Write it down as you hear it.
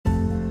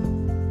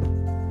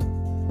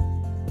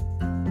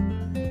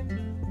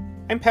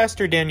I'm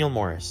Pastor Daniel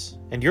Morris,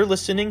 and you're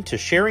listening to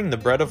Sharing the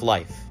Bread of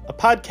Life, a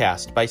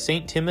podcast by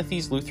St.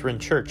 Timothy's Lutheran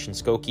Church in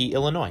Skokie,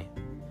 Illinois.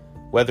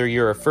 Whether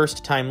you're a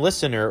first-time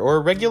listener or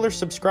a regular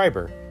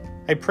subscriber,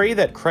 I pray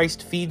that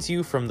Christ feeds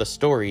you from the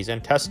stories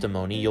and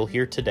testimony you'll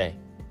hear today.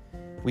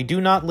 We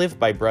do not live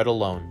by bread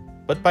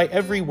alone, but by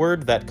every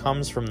word that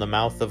comes from the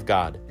mouth of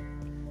God.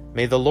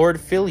 May the Lord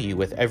fill you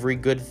with every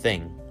good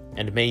thing,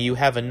 and may you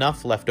have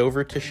enough left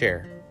over to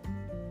share.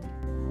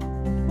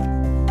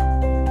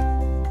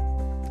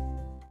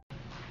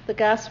 The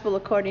Gospel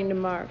according to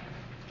Mark.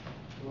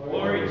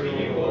 Glory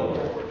to you, O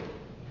Lord.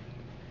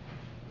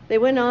 They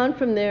went on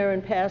from there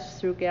and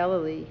passed through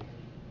Galilee.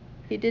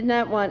 He did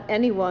not want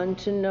anyone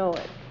to know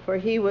it, for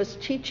he was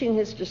teaching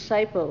his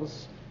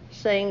disciples,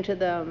 saying to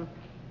them,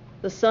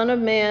 "The Son of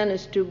Man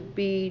is to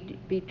be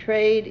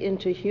betrayed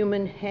into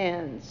human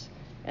hands,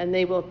 and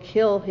they will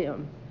kill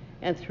him,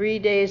 and 3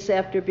 days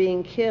after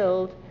being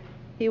killed,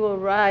 he will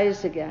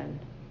rise again."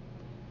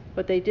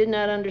 But they did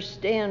not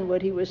understand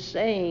what he was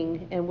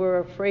saying and were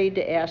afraid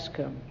to ask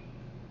him.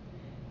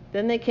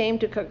 Then they came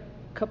to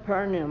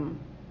Capernaum,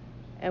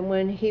 and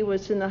when he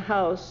was in the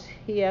house,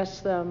 he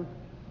asked them,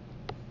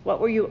 "What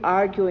were you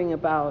arguing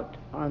about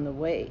on the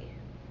way?"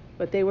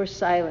 But they were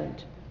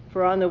silent,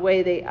 for on the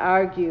way they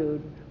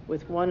argued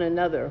with one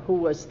another who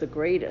was the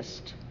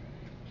greatest.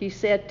 He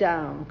sat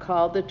down,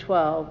 called the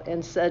 12,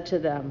 and said to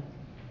them,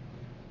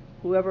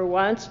 "Whoever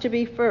wants to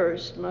be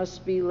first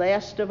must be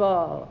last of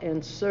all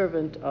and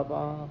servant of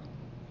all."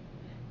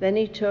 Then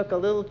he took a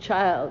little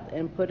child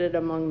and put it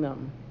among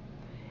them.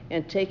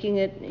 And taking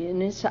it in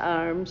his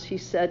arms, he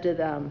said to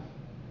them,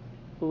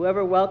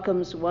 "Whoever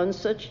welcomes one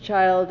such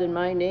child in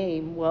my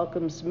name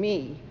welcomes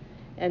me,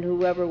 and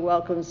whoever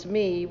welcomes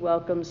me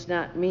welcomes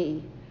not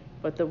me,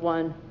 but the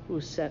one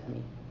who sent me."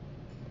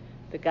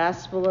 The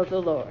Gospel of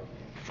the Lord.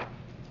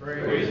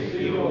 Praise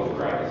to you, O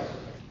Christ.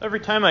 Every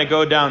time I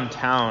go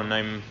downtown,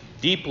 I'm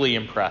deeply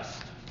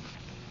impressed.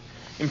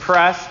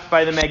 Impressed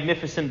by the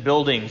magnificent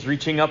buildings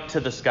reaching up to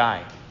the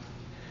sky.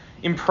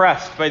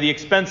 Impressed by the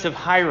expensive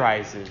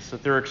high-rises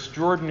with their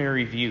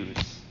extraordinary views.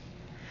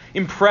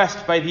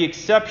 Impressed by the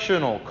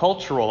exceptional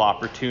cultural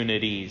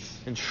opportunities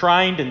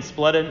enshrined in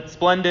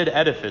splendid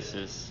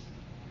edifices.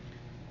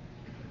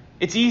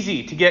 It's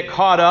easy to get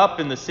caught up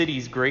in the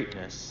city's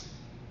greatness.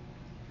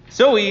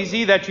 So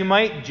easy that you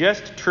might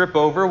just trip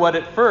over what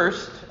at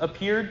first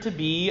appeared to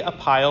be a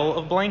pile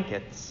of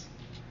blankets.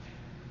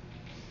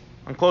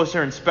 On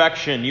closer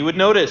inspection, you would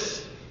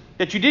notice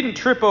that you didn't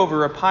trip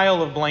over a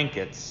pile of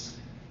blankets.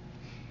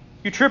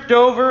 You tripped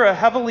over a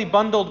heavily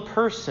bundled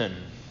person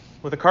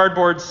with a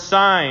cardboard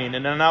sign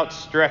and an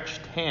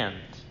outstretched hand.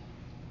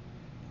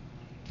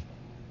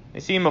 They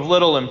seem of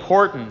little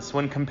importance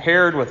when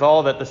compared with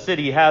all that the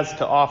city has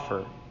to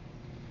offer.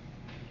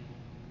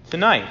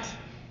 Tonight,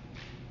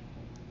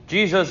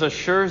 Jesus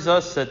assures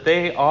us that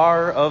they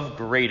are of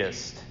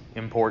greatest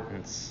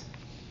importance.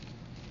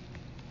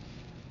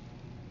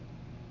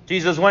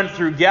 Jesus went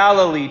through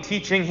Galilee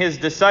teaching his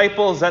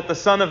disciples that the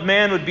Son of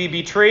Man would be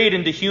betrayed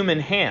into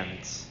human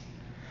hands,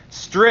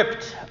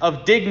 stripped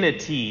of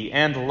dignity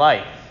and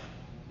life,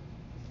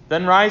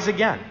 then rise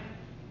again.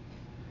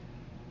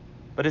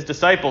 But his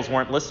disciples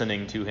weren't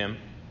listening to him.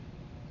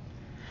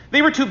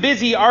 They were too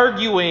busy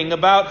arguing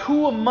about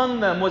who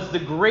among them was the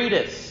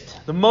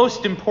greatest, the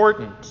most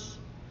important.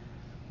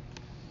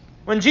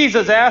 When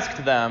Jesus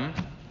asked them,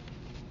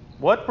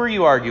 "What were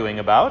you arguing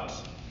about?"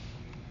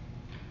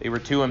 they were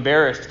too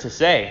embarrassed to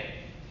say.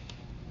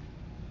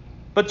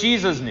 But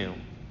Jesus knew.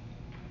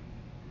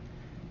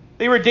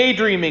 They were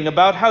daydreaming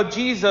about how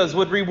Jesus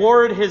would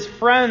reward his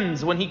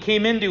friends when he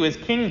came into his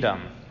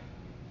kingdom.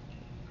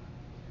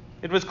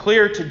 It was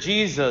clear to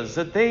Jesus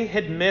that they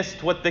had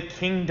missed what the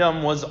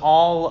kingdom was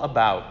all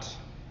about.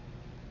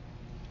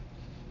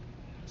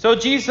 So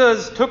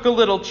Jesus took a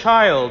little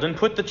child and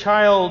put the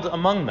child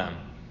among them.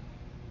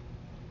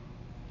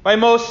 By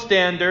most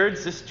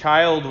standards, this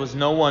child was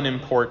no one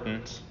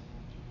important.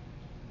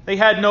 They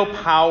had no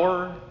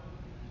power,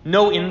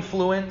 no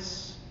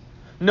influence,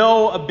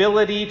 no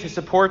ability to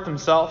support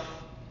themselves.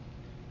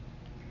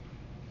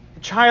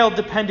 The child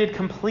depended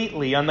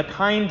completely on the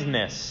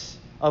kindness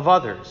of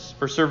others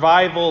for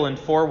survival and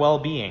for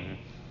well-being.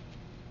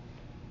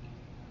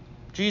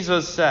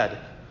 Jesus said,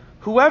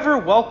 "Whoever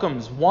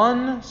welcomes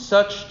one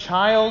such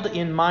child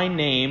in my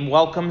name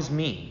welcomes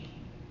me.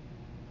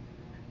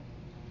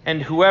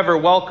 And whoever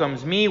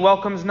welcomes me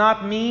welcomes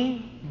not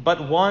me,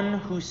 but one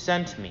who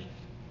sent me."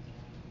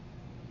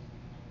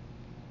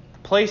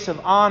 Place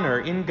of honor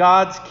in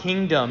God's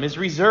kingdom is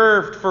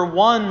reserved for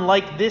one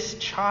like this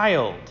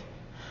child,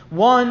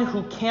 one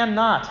who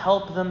cannot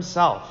help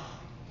themselves.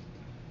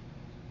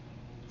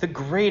 The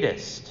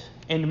greatest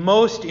and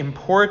most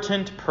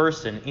important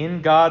person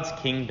in God's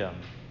kingdom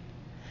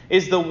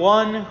is the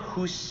one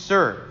who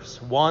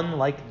serves one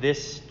like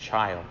this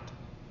child.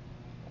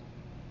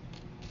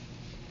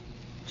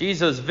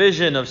 Jesus'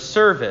 vision of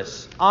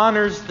service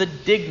honors the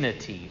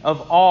dignity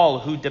of all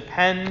who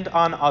depend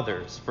on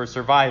others for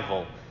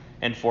survival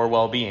and for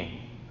well-being.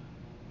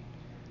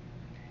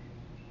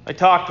 I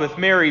talked with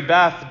Mary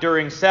Beth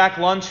during sack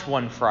lunch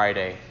one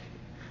Friday,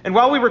 and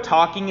while we were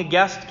talking, a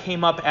guest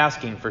came up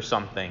asking for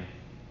something.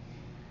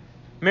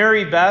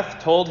 Mary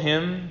Beth told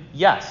him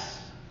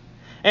yes,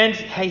 and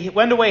he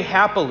went away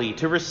happily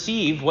to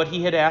receive what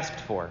he had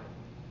asked for.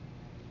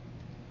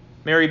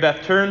 Mary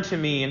Beth turned to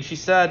me and she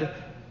said,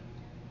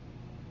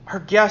 "Our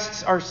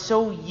guests are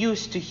so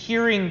used to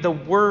hearing the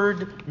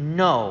word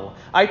no.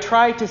 I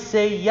try to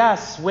say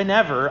yes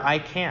whenever I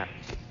can.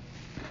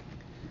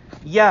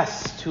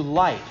 Yes to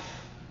life.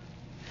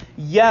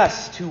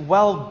 Yes to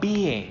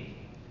well-being.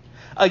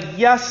 A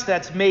yes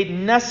that's made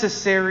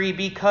necessary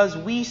because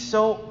we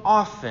so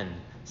often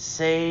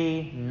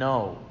say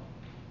no.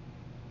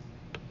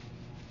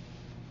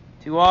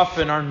 Too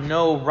often our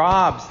no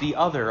robs the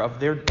other of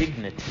their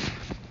dignity.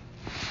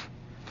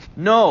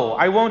 No,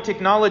 I won't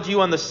acknowledge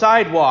you on the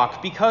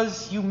sidewalk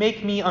because you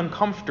make me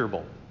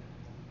uncomfortable.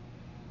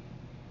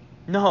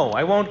 No,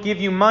 I won't give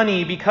you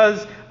money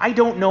because I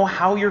don't know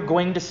how you're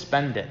going to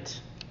spend it.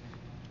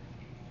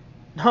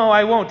 No,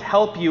 I won't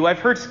help you. I've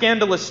heard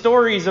scandalous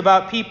stories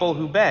about people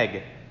who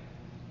beg."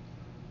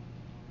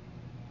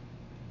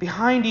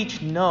 Behind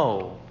each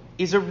no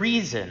is a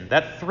reason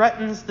that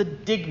threatens the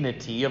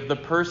dignity of the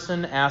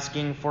person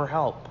asking for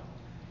help.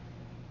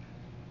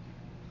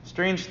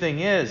 Strange thing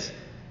is,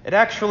 it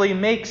actually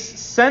makes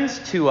sense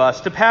to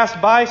us to pass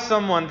by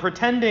someone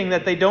pretending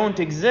that they don't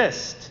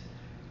exist.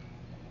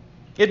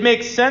 It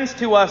makes sense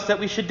to us that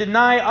we should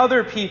deny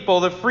other people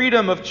the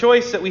freedom of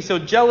choice that we so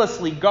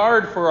jealously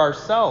guard for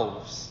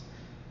ourselves.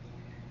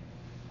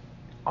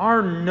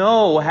 Our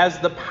no has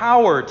the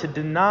power to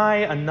deny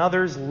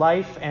another's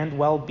life and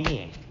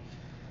well-being.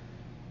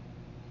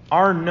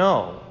 Our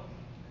no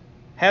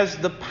has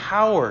the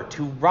power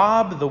to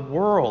rob the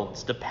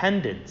world's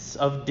dependents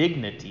of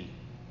dignity.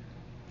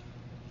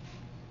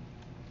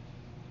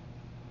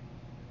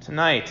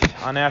 Tonight,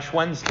 on Ash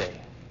Wednesday,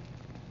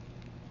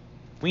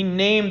 we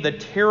name the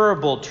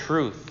terrible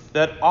truth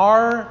that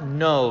our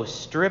no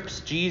strips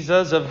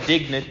Jesus of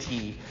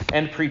dignity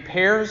and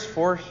prepares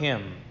for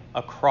him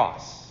a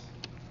cross.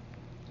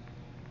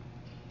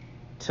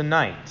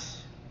 Tonight,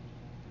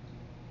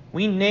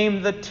 we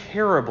name the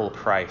terrible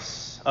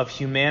price of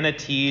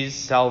humanity's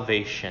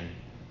salvation,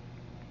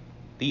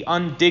 the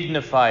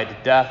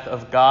undignified death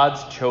of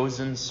God's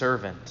chosen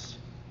servant.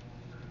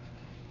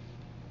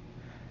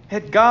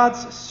 Yet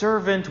God's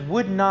servant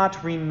would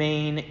not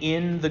remain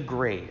in the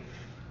grave.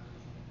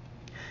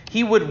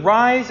 He would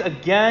rise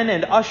again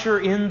and usher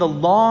in the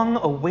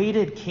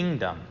long-awaited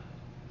kingdom.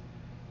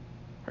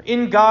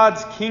 In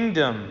God's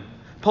kingdom,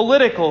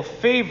 political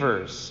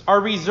favors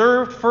are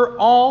reserved for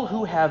all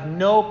who have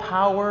no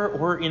power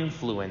or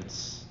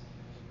influence.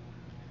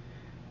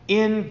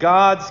 In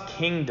God's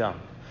kingdom,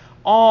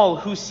 all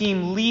who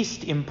seem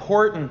least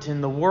important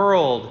in the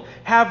world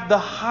have the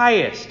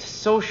highest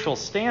social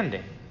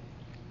standing.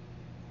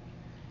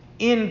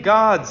 In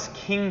God's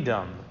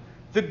kingdom,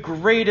 the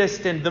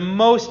greatest and the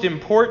most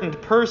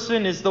important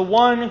person is the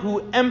one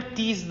who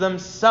empties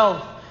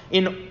themselves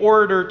in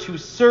order to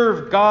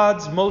serve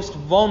God's most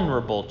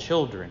vulnerable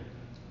children.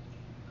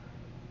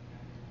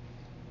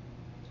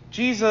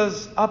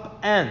 Jesus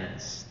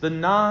upends the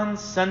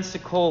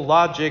nonsensical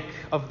logic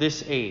of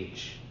this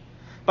age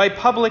by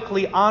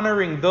publicly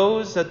honoring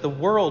those that the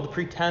world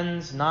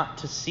pretends not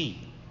to see.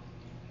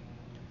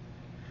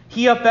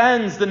 He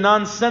upends the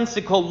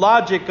nonsensical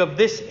logic of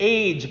this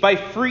age by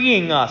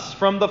freeing us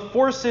from the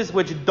forces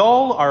which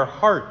dull our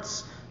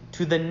hearts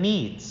to the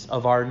needs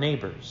of our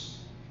neighbors.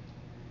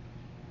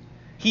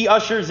 He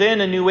ushers in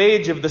a new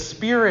age of the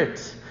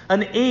Spirit,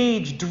 an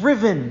age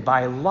driven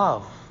by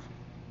love.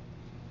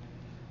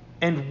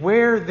 And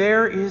where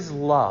there is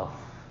love,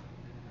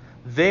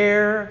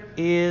 there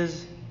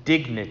is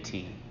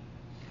dignity.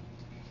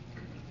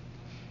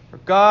 For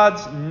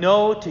God's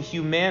no to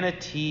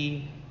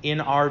humanity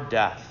in our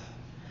death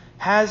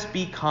has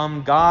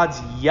become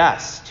God's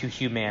yes to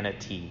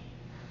humanity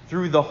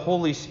through the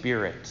Holy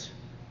Spirit,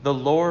 the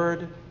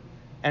Lord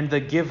and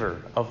the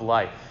giver of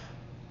life.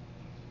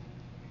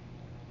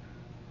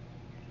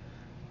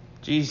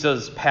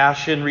 Jesus'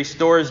 passion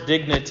restores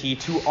dignity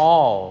to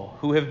all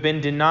who have been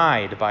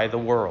denied by the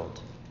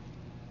world.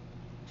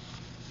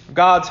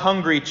 God's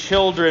hungry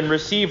children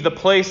receive the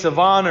place of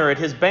honor at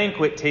his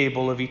banquet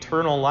table of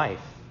eternal life.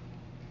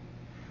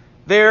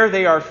 There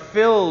they are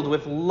filled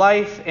with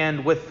life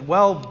and with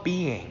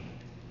well-being.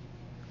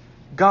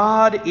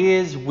 God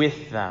is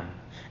with them,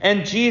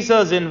 and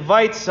Jesus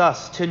invites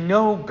us to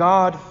know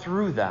God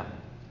through them.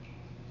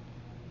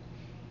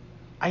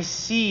 I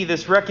see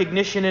this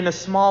recognition in a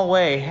small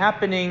way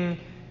happening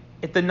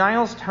at the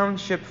Niles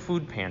Township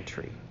Food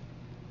Pantry.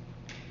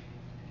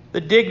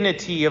 The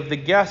dignity of the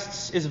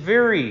guests is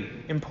very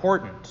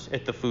important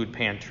at the food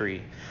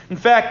pantry. In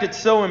fact,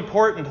 it's so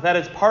important that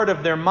it's part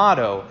of their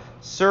motto,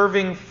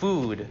 serving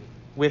food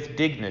with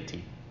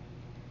dignity.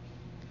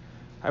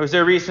 I was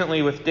there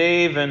recently with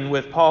Dave and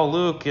with Paul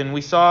Luke, and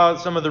we saw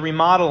some of the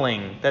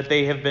remodeling that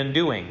they have been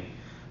doing.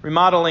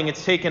 Remodeling,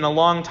 it's taken a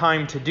long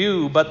time to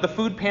do, but the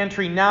food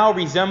pantry now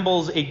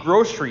resembles a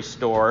grocery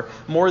store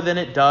more than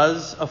it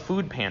does a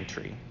food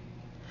pantry.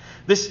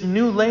 This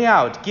new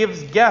layout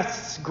gives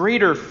guests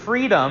greater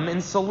freedom in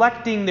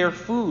selecting their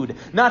food,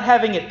 not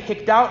having it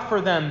picked out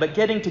for them, but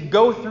getting to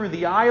go through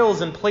the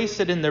aisles and place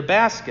it in their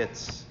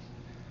baskets.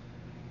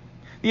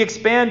 The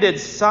expanded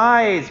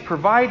size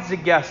provides the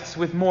guests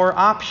with more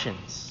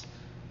options.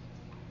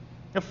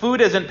 The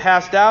food isn't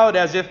passed out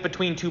as if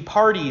between two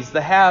parties,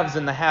 the haves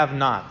and the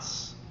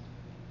have-nots.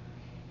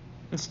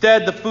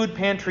 Instead, the food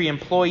pantry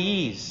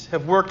employees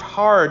have worked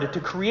hard to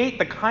create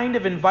the kind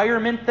of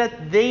environment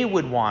that they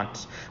would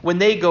want when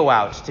they go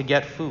out to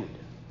get food.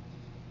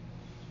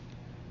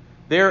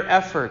 Their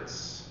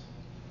efforts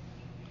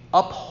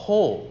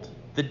uphold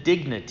the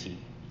dignity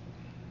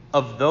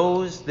of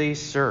those they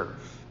serve.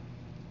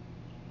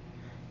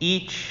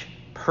 Each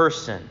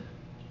person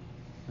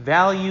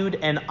valued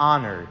and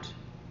honored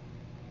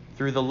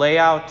through the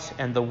layout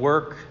and the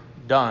work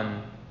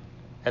done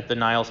at the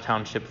Niles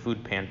Township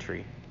Food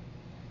Pantry.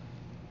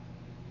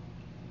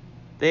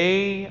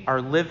 They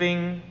are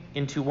living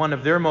into one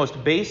of their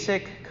most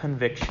basic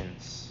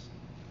convictions: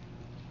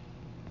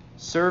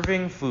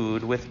 serving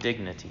food with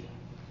dignity.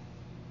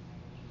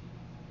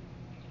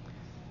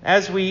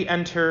 As we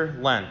enter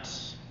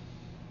Lent,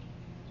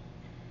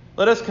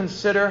 let us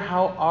consider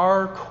how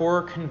our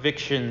core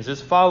convictions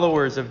as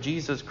followers of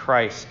Jesus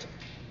Christ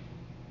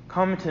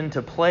come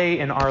into play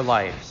in our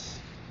lives.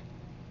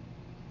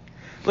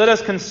 Let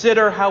us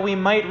consider how we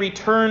might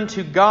return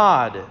to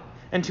God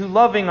and to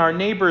loving our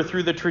neighbor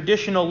through the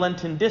traditional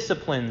Lenten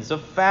disciplines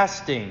of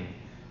fasting,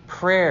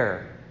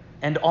 prayer,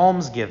 and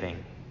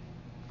almsgiving.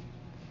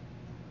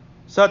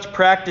 Such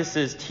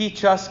practices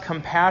teach us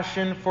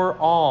compassion for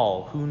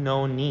all who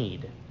know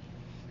need.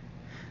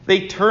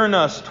 They turn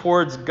us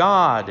towards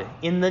God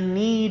in the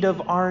need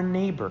of our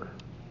neighbor.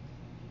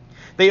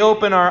 They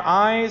open our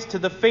eyes to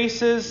the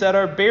faces that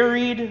are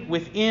buried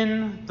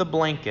within the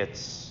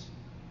blankets.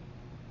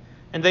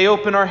 And they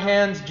open our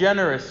hands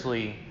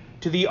generously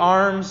to the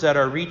arms that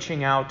are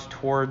reaching out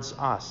towards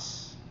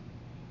us.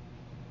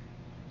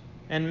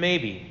 And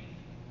maybe,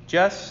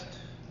 just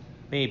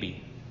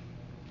maybe,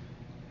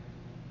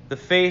 the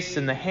face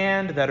and the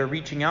hand that are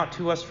reaching out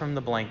to us from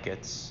the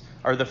blankets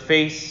are the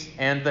face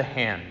and the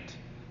hand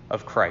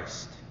of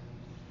Christ.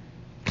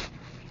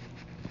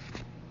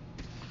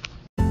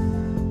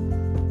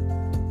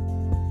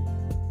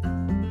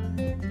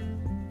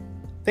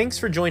 Thanks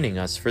for joining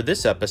us for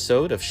this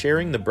episode of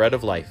Sharing the Bread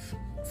of Life.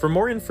 For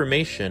more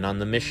information on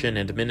the mission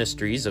and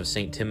ministries of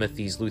St.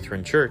 Timothy's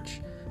Lutheran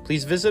Church,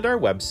 please visit our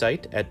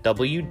website at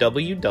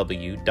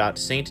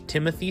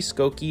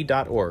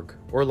www.sttimothyskokie.org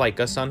or like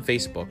us on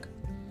Facebook.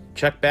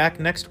 Check back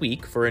next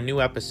week for a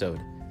new episode.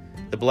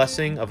 The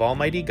blessing of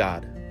Almighty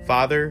God,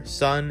 Father,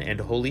 Son, and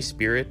Holy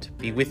Spirit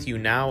be with you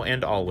now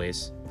and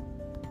always.